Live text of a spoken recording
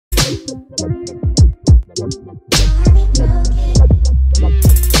Hey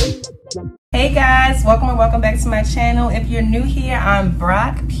guys, welcome and welcome back to my channel. If you're new here, I'm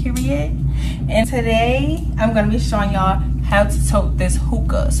Brock, period. And today I'm going to be showing y'all how to tote this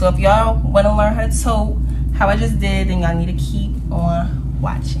hookah. So if y'all want to learn how to tote how I just did, then y'all need to keep on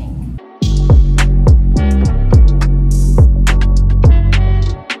watching.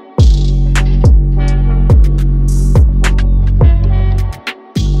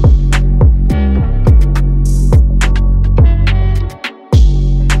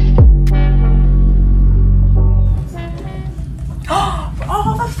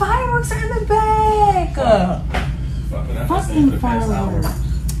 Fucking fireworks.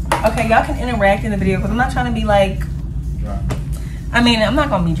 Okay, y'all can interact in the video because I'm not trying to be like dry. I mean, I'm not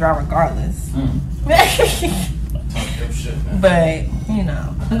gonna be dry regardless. But you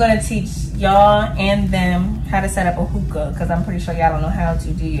know, I'm gonna teach y'all and them how to set up a hookah because I'm pretty sure y'all don't know how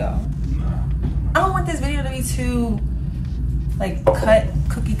to, do y'all? I don't want this video to be too like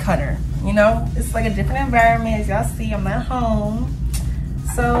cookie cutter, you know? It's like a different environment. As y'all see, I'm at home.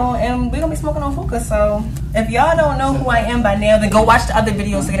 So, and we're gonna be smoking on hookah. So, if y'all don't know who I am by now, then go watch the other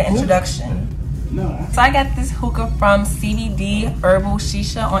videos to get an introduction. So, I got this hookah from CBD Herbal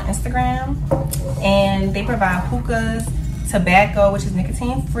Shisha on Instagram. And they provide hookahs, tobacco, which is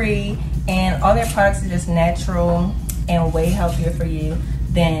nicotine free, and all their products are just natural and way healthier for you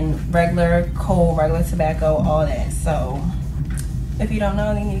than regular coal, regular tobacco, all that. So, if you don't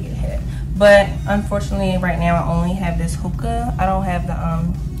know, then you need to get hit. But unfortunately, right now I only have this hookah. I don't have the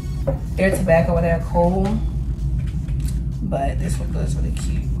their tobacco or their coal. But this hookah is really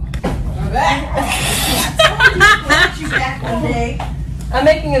cute. I'm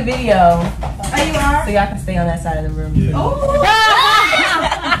making a video. Oh, you are? So y'all can stay on that side of the room. Yeah. Oh.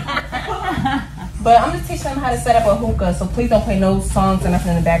 But I'm just teaching them how to set up a hookah. So please don't play no songs or nothing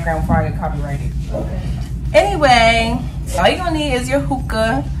in the background before I get copyrighted. Okay. Anyway, all you're gonna need is your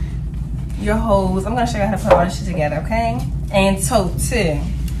hookah, your hose. I'm gonna show you how to put all this shit together, okay? And tote too.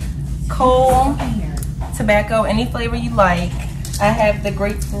 Coal, tobacco, any flavor you like. I have the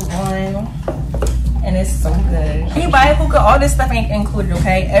grapefruit one, and it's so good. When you buy a hookah, all this stuff ain't included,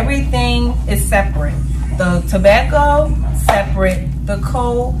 okay? Everything is separate. The tobacco, separate. The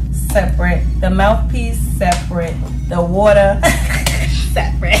coal, separate. The mouthpiece, separate. The water,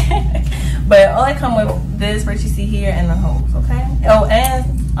 separate. But all I come with this, what you see here, and the hose, okay? Oh, and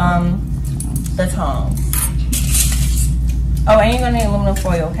the tongs. Oh, and you're gonna need aluminum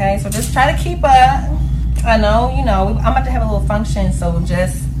foil, okay? So just try to keep up. I know, you know, I'm about to have a little function, so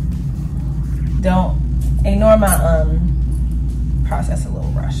just don't ignore my process a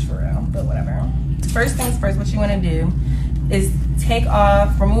little rush for real, but whatever. First things first, what you wanna do is take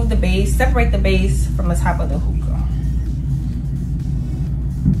off, remove the base, separate the base from the top of the hookah.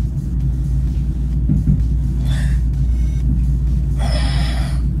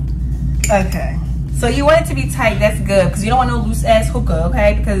 Okay, so you want it to be tight. That's good because you don't want no loose ass hookah,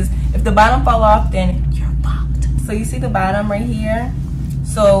 okay? Because if the bottom fall off, then you're fucked. So you see the bottom right here?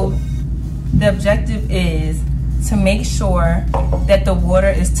 So the objective is to make sure that the water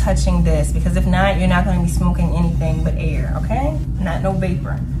is touching this, because if not, you're not going to be smoking anything but air, okay? Not no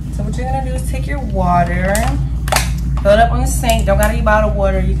vapor. So what you're going to do is take your water, fill it up on the sink. Don't gotta be bottled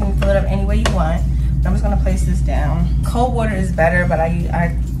water. You can fill it up any way you want. But I'm just going to place this down. Cold water is better, but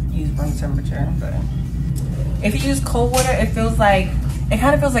I use room temperature. But if you use cold water, it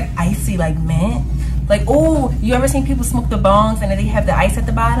kind of feels like icy, like mint. Like, oh, you ever seen people smoke the bongs and then they have the ice at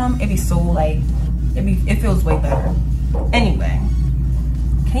the bottom? It'd be so like, it feels way better. Anyway,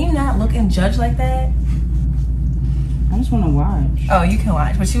 can you not look and judge like that? I just want to watch. Oh, you can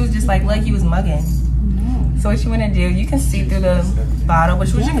watch. But she was just like he was mugging. No. So what you want to do, you can see through the bottle, but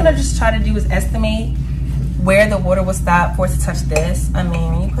what you're going to just try to do is estimate where the water will stop for it to touch this. I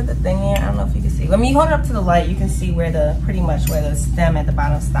mean, when you put the thing in, I don't know if you can see. When you hold it up to the light, you can see where pretty much where the stem at the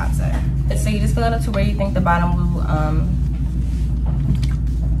bottom stops at. So you just fill it up to where you think the bottom will,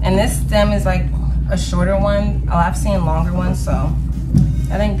 and this stem is like a shorter one. Oh, I've seen longer ones, so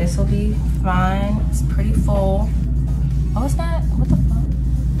I think this will be fine. It's pretty full. Oh, it's not, what the fuck?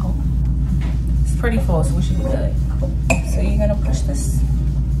 Oh, it's pretty full, so we should be good. So you're gonna push this,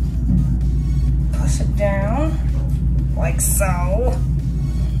 push it down, like so.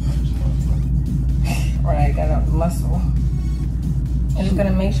 Right, got a muscle. And you're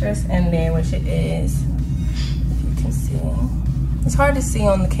gonna make sure it's in there, which it is. If you can see. It's hard to see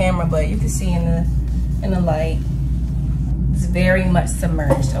on the camera, but you can see in the light. It's very much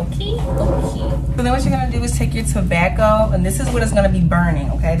submerged, okay? Okay. So then what you're gonna do is take your tobacco, and this is what it's gonna be burning,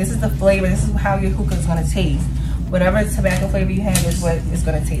 okay? This is the flavor, this is how your hookah is gonna taste. whatever tobacco flavor you have is what it's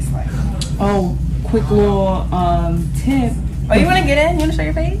gonna taste like. Oh, quick little tip. Oh, you wanna get in? You wanna show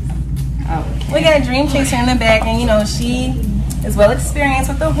your face? Okay. We got Dream Chaser in the back, and you know she is well experienced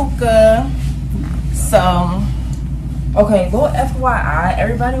with the hookah. So, okay, little FYI,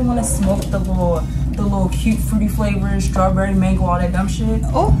 everybody wanna smoke the little cute fruity flavors, strawberry, mango, all that dumb shit.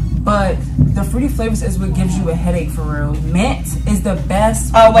 oh, But the fruity flavors is what gives you a headache for real. Mint is the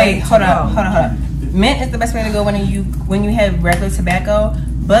best. oh wait, hold on. Mint is the best way to go when you have regular tobacco,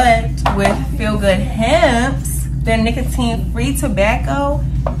 but with Feel Good Hemp's, their nicotine-free tobacco,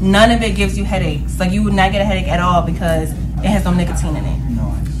 none of it gives you headaches. Like you would not get a headache at all because it has no nicotine in it.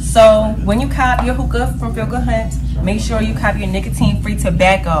 So when you cop your hookah from Feel Good Hemp's, make sure you cop your nicotine-free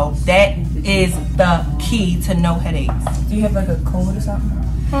tobacco. That is the key to no headaches. Do you have like a code or something?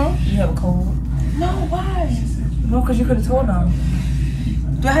 Hmm? You have a code? No, why? No, because you could have told them.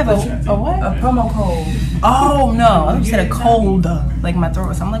 Do I have a what? A promo code. Oh no, I said a cold, like my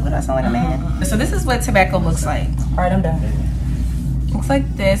throat. So I'm like, what do I sound like a man? So this is what tobacco looks like. All right, I'm done. Looks like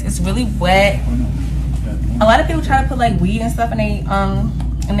this. It's really wet. A lot of people try to put like weed and stuff in they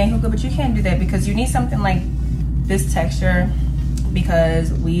hookah, but you can't do that because you need something like this texture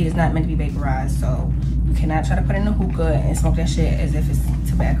because weed is not meant to be vaporized. So you cannot try to put it in a hookah and smoke that shit as if it's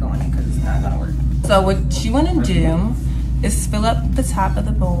tobacco in it because it's not gonna work. So what you want to do is fill up the top of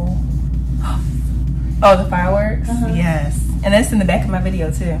the bowl. Oh, the fireworks? Yes. And that's in the back of my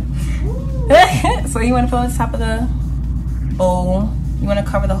video too. So you want to fill up the top of the bowl. You want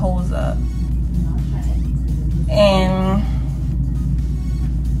to cover the holes up. And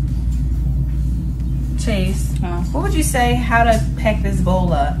Chase, what would you say how to pack this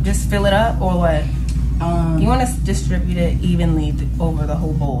bowl up? Just fill it up or what? You want to distribute it evenly over the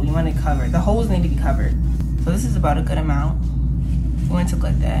whole bowl. You want it covered. The holes need to be covered. So this is about a good amount. You want it to look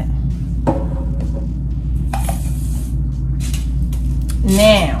like that.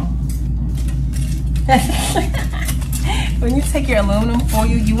 Now, when you take your aluminum foil,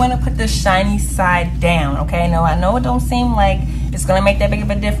 you want to put the shiny side down, okay? Now, I know it don't seem like it's going to make that big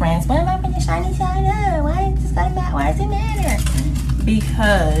of a difference. What am I putting the shiny side up? Why does it matter?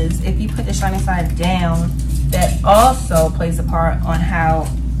 Because if you put the shiny side down, that also plays a part on how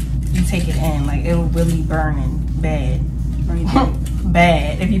you take it in. Like, it'll really burn and bad.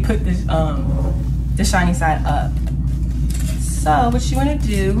 Bad if you put the shiny side up. So what you want to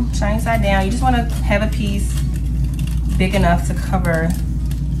do, shiny side down, you just want to have a piece big enough to cover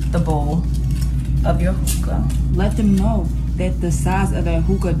the bowl of your hookah. Let them know that the size of that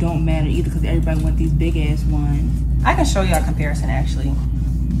hookah don't matter either because everybody want these big ass ones. I can show you a comparison actually.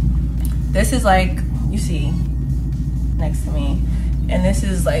 This is like, you see next to me, and this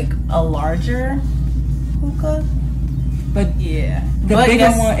is like a larger hookah. But yeah, the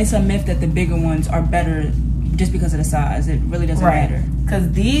bigger one, it's a myth that the bigger ones are better just because of the size. It really doesn't matter.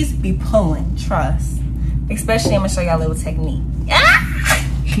 Because these be pulling, trust. Especially, I'm gonna show y'all a little technique.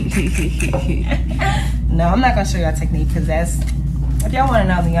 No, I'm not gonna show y'all technique because that's, if y'all wanna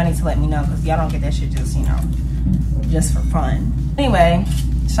know, then y'all need to let me know because y'all don't get that shit just, you know, just for fun. Anyway,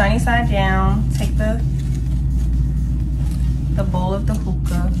 shiny side down, take the bowl of the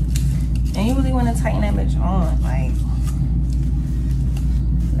hookah, and you really wanna tighten that bitch on, like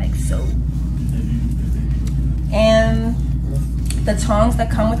so. And the tongs that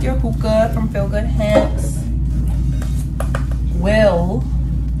come with your hookah from Feel Good Hemp's will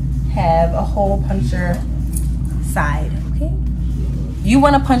have a hole puncher side, okay? You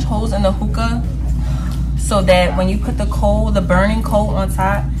want to punch holes in the hookah so that when you put the coal, the burning coal on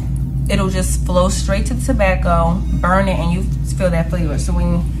top, it'll just flow straight to the tobacco, burn it, and you feel that flavor. So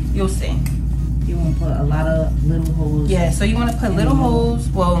when you'll see. You want to put a lot of little holes. Yeah, so you want to put little holes,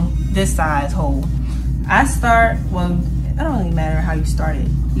 well, this size hole. I start, well, it don't really matter how you start it.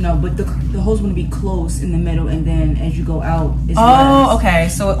 No, but the holes want to be close in the middle, and then as you go out, it's oh, okay.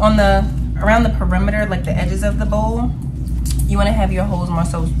 So on around the perimeter, like the edges of the bowl, you want to have your holes more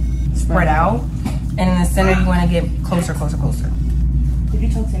so spread out, and in the center you want to get closer. Did you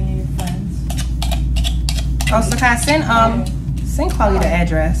talk to any of your friends? Oh, so can I send Chloe the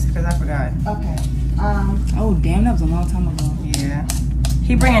address because I forgot. Okay. Oh damn, that was a long time ago. Yeah.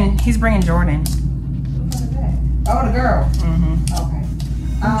 He's bringing Jordan. Oh, the girl. Mm-hmm. Okay.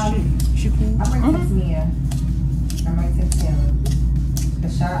 She cool. I might text Mia. I might text him. The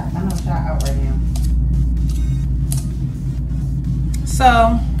shot. I know shot out right now.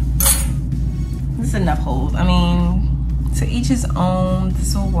 So this is enough holes. I mean, to each his own.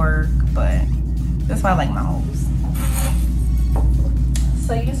 This will work, but that's why I like my holes.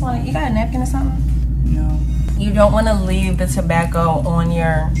 So you just want to. You got a napkin or something? No. You don't want to leave the tobacco on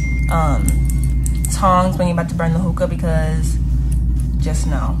your tongs when you're about to burn the hookah, because just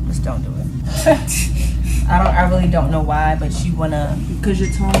don't do it. I really don't know why, but you wanna, because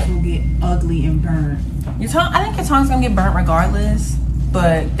your tongs will get ugly and burn. I think your tongs gonna get burnt regardless,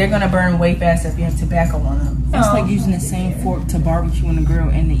 but they're gonna burn way faster if you have tobacco on them. It's like using the same fork to barbecue on the grill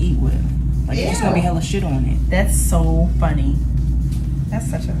and to eat with. Like, it's just gonna be hella shit on it. That's so funny. That's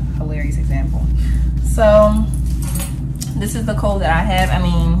such a hilarious example. So this is the coal that I have. I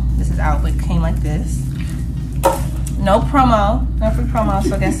mean, this is out, but it came like this. No promo, no free promo.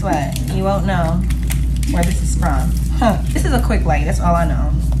 So guess what? You won't know where this is from. This is a quick light. That's all I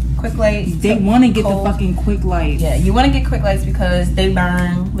know. Quick light. They want to get the fucking quick light. Yeah, you want to get quick lights because they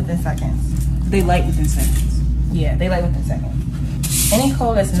burn within seconds. They light within seconds. Yeah, they light within seconds. Any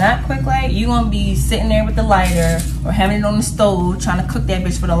coal that's not quick light, you're gonna be sitting there with the lighter or having it on the stove trying to cook that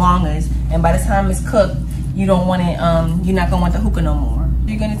bitch for the longest, and by the time it's cooked, you don't want it. You're not gonna want the hookah no more.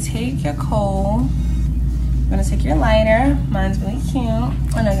 You're gonna take your coal. You're gonna take your lighter. Mine's really cute.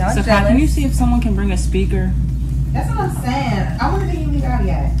 I know y'all so jealous. can you see if someone can bring a speaker? That's what I'm saying. I wonder if you leave out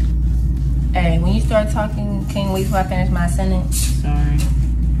yet. Hey, when you start talking, can you wait till I finish my sentence? Sorry.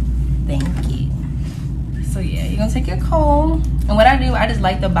 Thank you. So yeah, you're gonna take your coal, and what I do, I just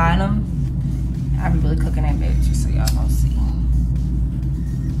light the bottom. I be really cooking that bitch, just so y'all don't see.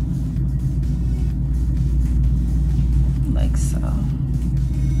 Like so.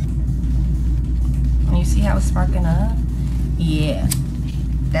 And you see how it's sparking up? Yeah,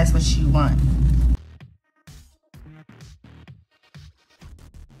 that's what you want.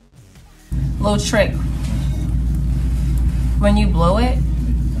 Little trick. When you blow it,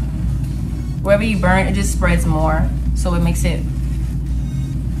 wherever you burn, it just spreads more, so it makes it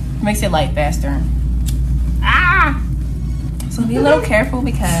light faster. Ah! So be a little careful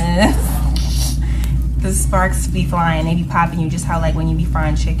because the sparks be flying. They be popping you just how like when you be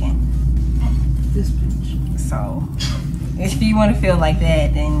frying chicken. This bitch. So if you want to feel like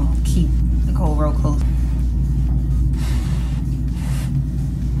that, then keep the coal real close.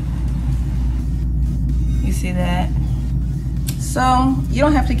 You see that? So you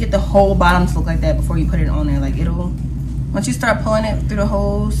don't have to get the whole bottom to look like that before you put it on there. Like it'll, once you start pulling it through the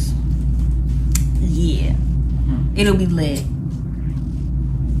holes, yeah, it'll be lit.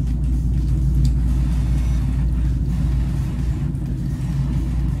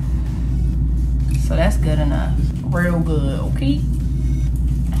 So that's good enough, real good, okay?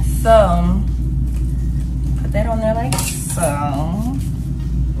 So put that on there like so.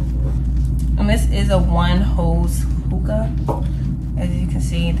 And this is a one hose hookah. As you can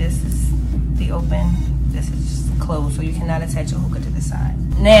see, this is the open, this is just closed, so you cannot attach a hookah to the side.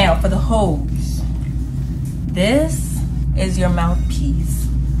 Now for the hose, this is your mouthpiece.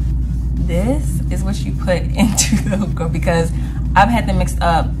 This is what you put into the hookah, because I've had them mixed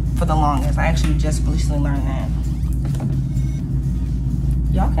up for the longest. I actually just recently learned that.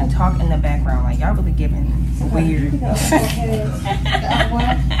 Y'all can talk in the background, like y'all really giving weird.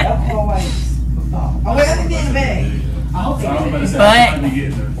 Oh, wait, let me get in the bag. I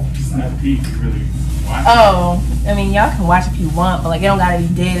mean, y'all can watch if you want, but like it don't gotta be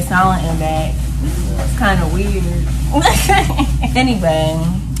dead silent in the back. It's kind of weird. Anyway,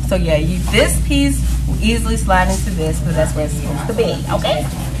 so yeah, this piece will easily slide into this because that's where it's supposed to be. Okay.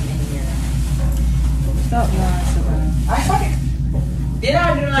 Stop lying. Did I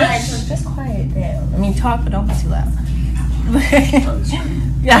do that? Just quiet down. I mean, talk, but don't be too loud.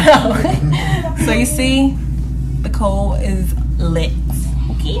 Yeah. So you see, the coal is lit.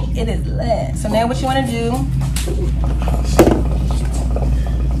 Okay, it is lit. So now what you want to do?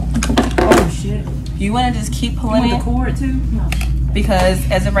 Oh shit! You want to just keep pulling You want the cord too? No. Because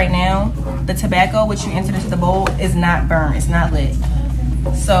as of right now, the tobacco which you entered into the bowl is not burned. It's not lit.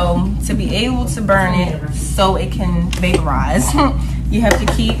 So to be able to burn it, so it can vaporize, you have to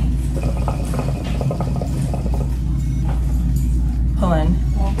keep pulling.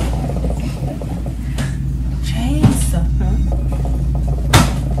 Chase.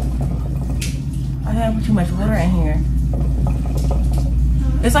 I have too much water in here.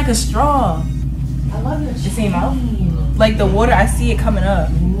 It's like a straw. I love your same out? Like the water, I see it coming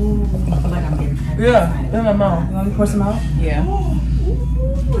up. Ooh, I feel like I'm getting tired. Yeah, in my mouth. You want me to pour some out? Yeah.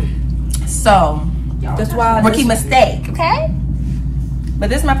 So That's why rookie mistake, okay? But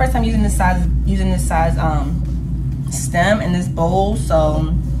this is my first time using this size stem in this bowl,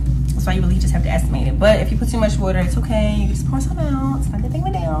 so that's why you really just have to estimate it. But if you put too much water, it's okay. You can just pour some out. It's not the thing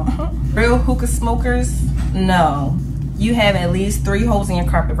down. Real hookah smokers, no. You have at least 3 holes in your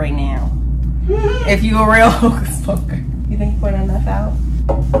carpet right now. If you're a real hookah smoker. You think you poured enough out?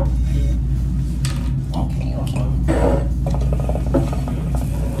 Okay.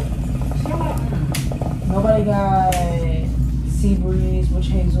 Nobody got Sea Breeze, Witch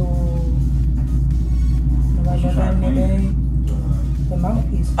Hazel. Nobody got that in their bag. The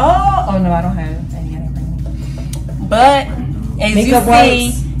mouthpiece. Oh no, I don't have any. I didn't bring any. But as Makeup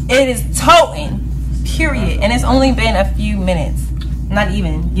you see, it is toting. Period. And it's only been a few minutes. Not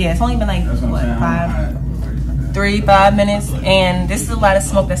even. Yeah, it's only been like what, 5 minutes. And this is a lot of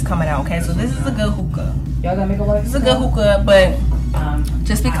smoke that's coming out. Okay, so this is a good hookah. Y'all got makeup wipes? This is a good hookah, but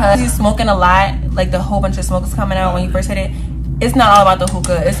just because you're smoking a lot, like the whole bunch of smoke is coming out when you first hit it, it's not all about the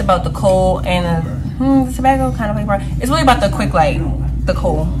hookah. It's about the coal and the tobacco kind of flavor. It's really about the quick light, the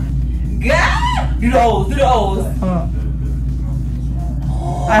coal. God! Do the O's, do the O's.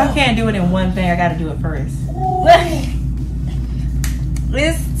 I can't do it in one thing. I gotta do it first.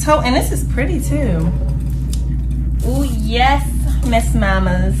 It's and this is pretty too. Ooh, yes, Miss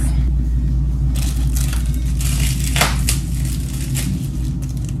Mamas.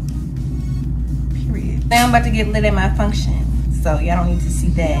 Period. Now I'm about to get lit at my function, so y'all don't need to see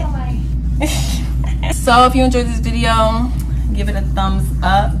that. So if you enjoyed this video, give it a thumbs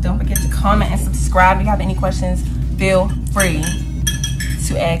up. Don't forget to comment and subscribe. If you have any questions, feel free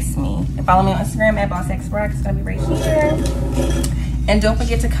to ask me. And follow me on Instagram at BossBrock. It's gonna be right here. And don't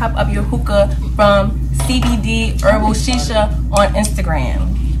forget to cop up your hookah from CBD Herbal Shisha on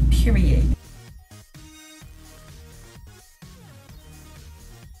Instagram. Period.